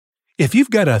If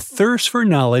you've got a thirst for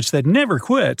knowledge that never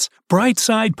quits,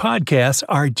 Brightside Podcasts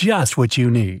are just what you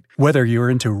need. Whether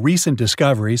you're into recent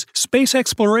discoveries, space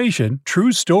exploration,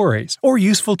 true stories, or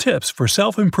useful tips for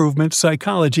self-improvement,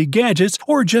 psychology, gadgets,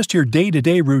 or just your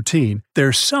day-to-day routine,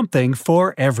 there's something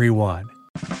for everyone.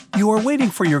 You are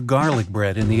waiting for your garlic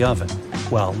bread in the oven.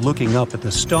 While looking up at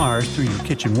the stars through your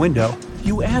kitchen window,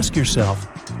 you ask yourself,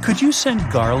 could you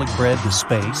send garlic bread to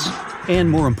space? And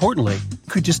more importantly,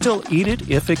 could you still eat it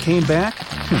if it came back?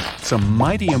 Some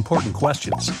mighty important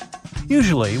questions.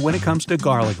 Usually, when it comes to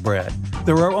garlic bread,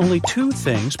 there are only two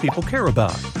things people care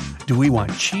about. Do we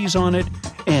want cheese on it?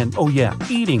 And, oh yeah,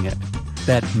 eating it.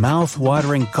 That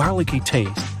mouth-watering garlicky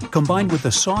taste, combined with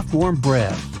the soft warm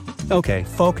bread. Okay,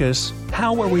 focus.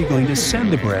 How are we going to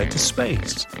send the bread to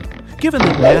space? Given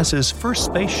that NASA's first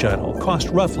space shuttle cost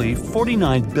roughly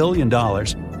 $49 billion,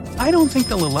 I don't think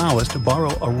they'll allow us to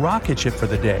borrow a rocket ship for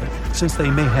the day, since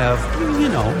they may have,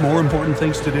 more important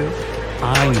things to do.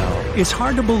 I know, it's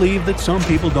hard to believe that some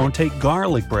people don't take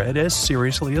garlic bread as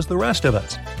seriously as the rest of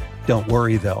us. Don't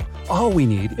worry though, all we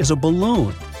need is a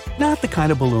balloon. Not the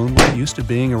kind of balloon we're used to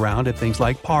being around at things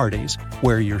like parties,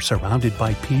 where you're surrounded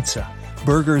by pizza,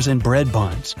 burgers and bread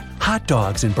buns, hot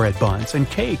dogs and bread buns, and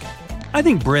cake. I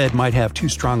think bread might have too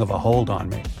strong of a hold on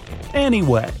me.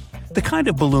 Anyway, the kind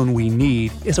of balloon we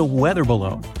need is a weather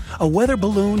balloon. A weather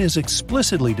balloon is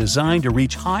explicitly designed to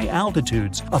reach high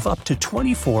altitudes of up to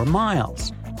 24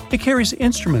 miles. It carries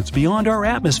instruments beyond our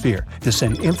atmosphere to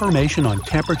send information on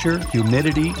temperature,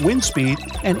 humidity, wind speed,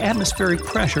 and atmospheric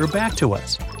pressure back to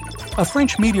us. A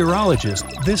French meteorologist,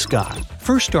 this guy,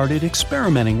 first started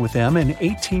experimenting with them in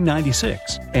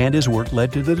 1896, and his work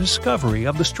led to the discovery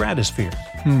of the stratosphere.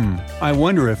 I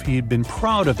wonder if he'd been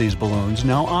proud of these balloons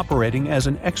now operating as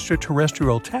an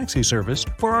extraterrestrial taxi service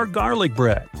for our garlic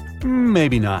bread.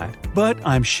 Maybe not, but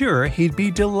I'm sure he'd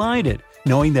be delighted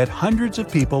knowing that hundreds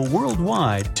of people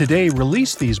worldwide today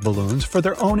release these balloons for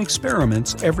their own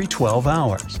experiments every 12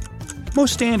 hours.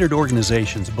 Most standard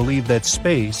organizations believe that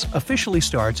space officially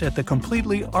starts at the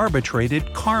completely arbitrated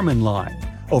Kármán line,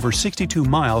 over 62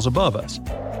 miles above us.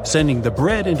 Sending the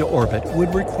bread into orbit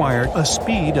would require a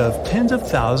speed of tens of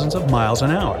thousands of miles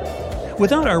an hour.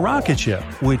 Without our rocket ship,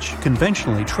 which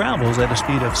conventionally travels at a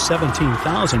speed of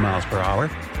 17,000 miles per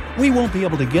hour, we won't be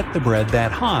able to get the bread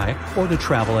that high or to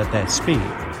travel at that speed.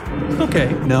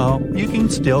 Okay, no, you can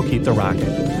still keep the rocket.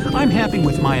 I'm happy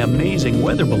with my amazing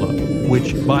weather balloon,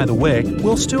 which, by the way,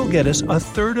 will still get us a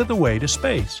third of the way to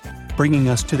space, bringing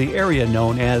us to the area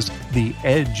known as the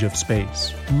edge of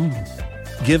space.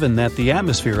 Given that the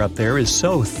atmosphere up there is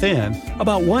so thin,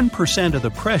 about 1% of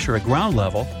the pressure at ground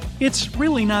level, it's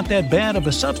really not that bad of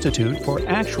a substitute for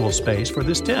actual space for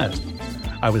this test.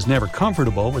 I was never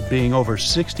comfortable with being over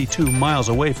 62 miles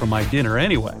away from my dinner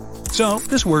anyway, so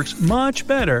this works much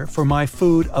better for my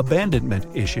food abandonment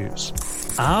issues.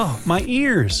 Oh, my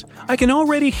ears! I can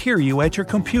already hear you at your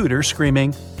computer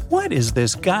screaming, "What is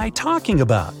this guy talking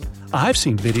about?" I've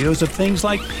seen videos of things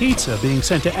like pizza being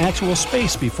sent to actual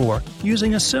space before,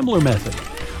 using a similar method.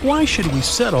 Why should we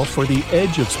settle for the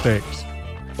edge of space?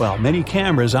 Well, many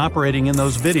cameras operating in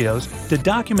those videos to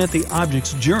document the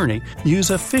object's journey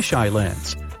use a fisheye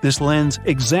lens. This lens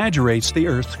exaggerates the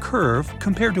Earth's curve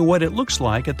compared to what it looks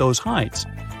like at those heights,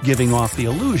 giving off the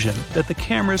illusion that the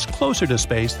camera's closer to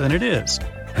space than it is.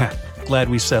 Glad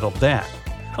we settled that.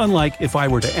 Unlike if I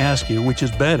were to ask you which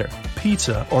is better,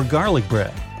 pizza or garlic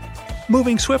bread.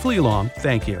 Moving swiftly along,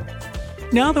 thank you.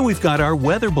 Now that we've got our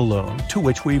weather balloon, to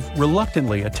which we've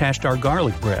reluctantly attached our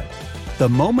garlic bread, the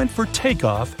moment for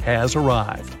takeoff has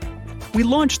arrived. We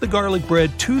launch the garlic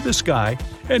bread to the sky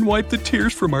and wipe the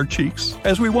tears from our cheeks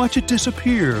as we watch it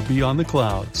disappear beyond the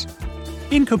clouds.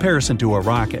 In comparison to a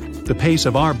rocket, the pace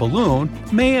of our balloon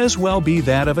may as well be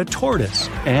that of a tortoise,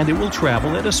 and it will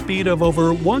travel at a speed of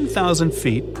over 1,000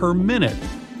 feet per minute.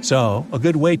 So, a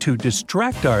good way to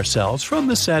distract ourselves from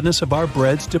the sadness of our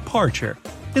bread's departure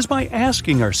is by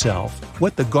asking ourselves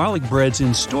what the garlic bread's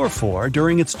in store for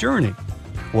during its journey.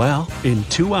 Well, in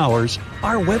 2 hours,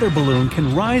 our weather balloon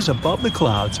can rise above the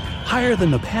clouds higher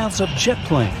than the paths of jet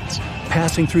planes,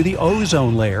 passing through the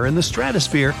ozone layer in the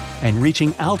stratosphere and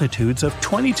reaching altitudes of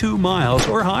 22 miles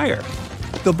or higher.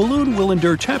 The balloon will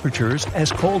endure temperatures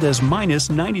as cold as minus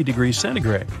 90 degrees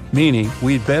centigrade, meaning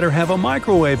we'd better have a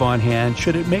microwave on hand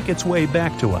should it make its way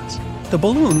back to us. The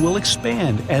balloon will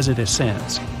expand as it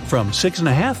ascends, from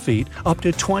 6.5 feet up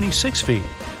to 26 feet,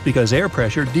 because air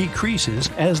pressure decreases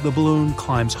as the balloon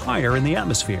climbs higher in the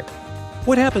atmosphere.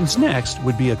 What happens next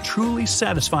would be a truly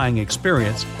satisfying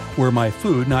experience were my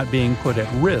food not being put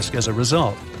at risk as a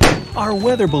result. Our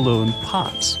weather balloon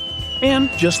pops. And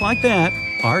just like that,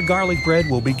 our garlic bread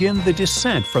will begin the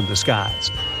descent from the skies.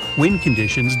 Wind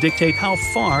conditions dictate how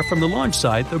far from the launch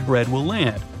site the bread will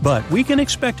land, but we can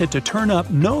expect it to turn up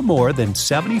no more than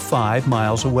 75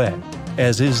 miles away.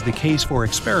 As is the case for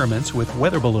experiments with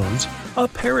weather balloons, a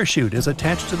parachute is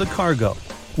attached to the cargo,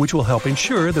 which will help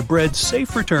ensure the bread's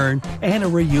safe return and a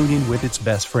reunion with its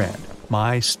best friend,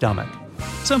 my stomach.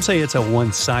 Some say it's a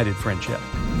one-sided friendship.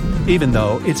 Even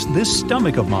though it's this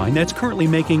stomach of mine that's currently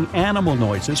making animal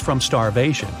noises from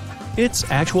starvation. It's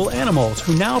actual animals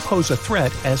who now pose a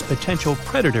threat as potential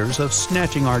predators of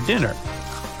snatching our dinner.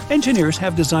 Engineers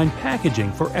have designed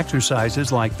packaging for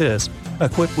exercises like this,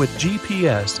 equipped with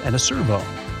GPS and a servo.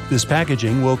 This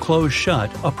packaging will close shut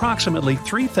approximately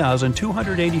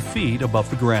 3,280 feet above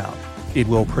the ground. It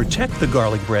will protect the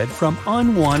garlic bread from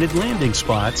unwanted landing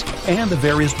spots and the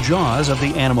various jaws of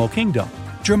the animal kingdom,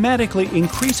 dramatically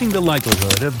increasing the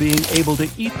likelihood of being able to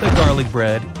eat the garlic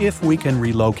bread if we can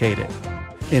relocate it.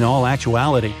 In all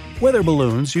actuality, weather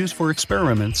balloons used for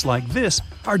experiments like this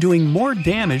are doing more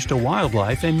damage to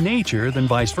wildlife and nature than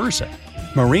vice versa.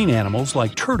 Marine animals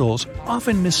like turtles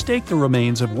often mistake the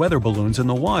remains of weather balloons in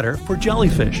the water for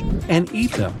jellyfish and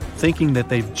eat them, thinking that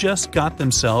they've just got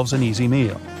themselves an easy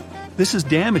meal. This is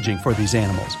damaging for these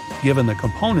animals, given the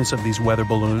components of these weather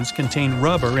balloons contain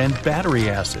rubber and battery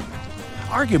acid.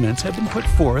 Arguments have been put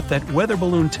forth that weather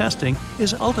balloon testing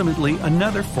is ultimately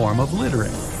another form of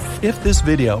littering. If this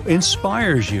video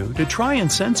inspires you to try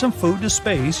and send some food to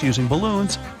space using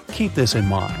balloons, keep this in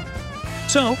mind.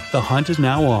 So, the hunt is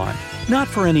now on, not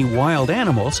for any wild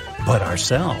animals, but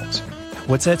ourselves.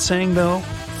 What's that saying though?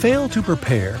 Fail to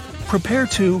prepare. Prepare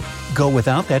to go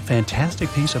without that fantastic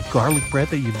piece of garlic bread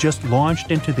that you've just launched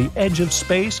into the edge of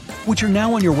space, which you're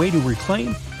now on your way to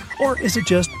reclaim? Or is it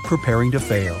just preparing to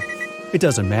fail? It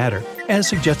doesn't matter, as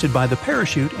suggested by the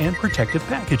parachute and protective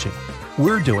packaging.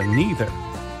 We're doing neither.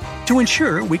 To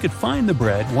ensure we could find the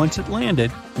bread once it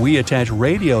landed, we attach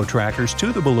radio trackers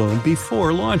to the balloon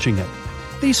before launching it.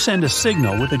 These send a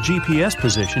signal with a GPS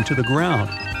position to the ground,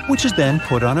 which is then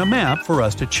put on a map for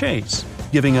us to chase,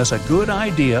 giving us a good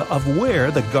idea of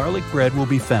where the garlic bread will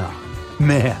be found.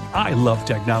 Man, I love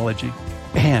technology.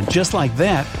 And just like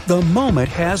that, the moment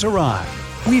has arrived.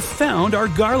 We've found our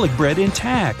garlic bread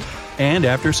intact. And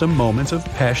after some moments of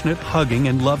passionate hugging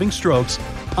and loving strokes,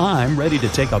 I'm ready to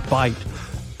take a bite.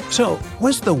 So,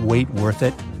 was the wait worth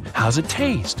it? How's it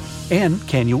taste? And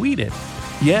can you eat it?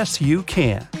 Yes, you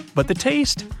can. But the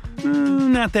taste?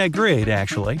 Not that great,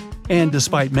 actually. And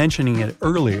despite mentioning it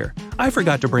earlier, I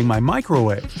forgot to bring my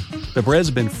microwave. The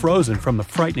bread's been frozen from the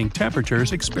frightening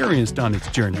temperatures experienced on its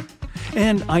journey.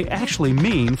 And I actually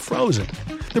mean frozen.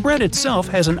 The bread itself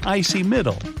has an icy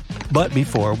middle. But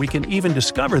before we can even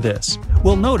discover this,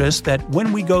 we'll notice that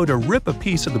when we go to rip a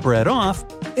piece of the bread off,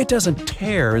 it doesn't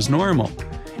tear as normal.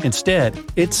 Instead,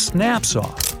 it snaps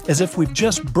off, as if we've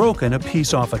just broken a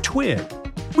piece off a twig.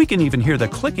 We can even hear the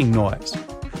clicking noise.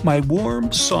 My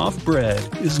warm, soft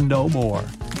bread is no more.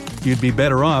 You'd be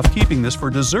better off keeping this for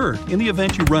dessert in the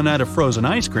event you run out of frozen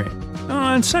ice cream.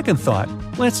 On second thought,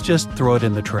 let's just throw it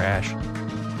in the trash.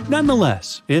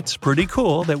 Nonetheless, it's pretty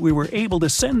cool that we were able to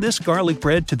send this garlic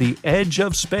bread to the edge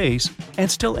of space and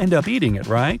still end up eating it,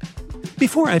 right?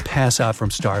 Before I pass out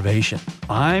from starvation,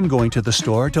 I'm going to the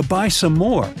store to buy some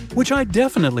more, which I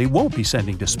definitely won't be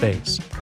sending to space.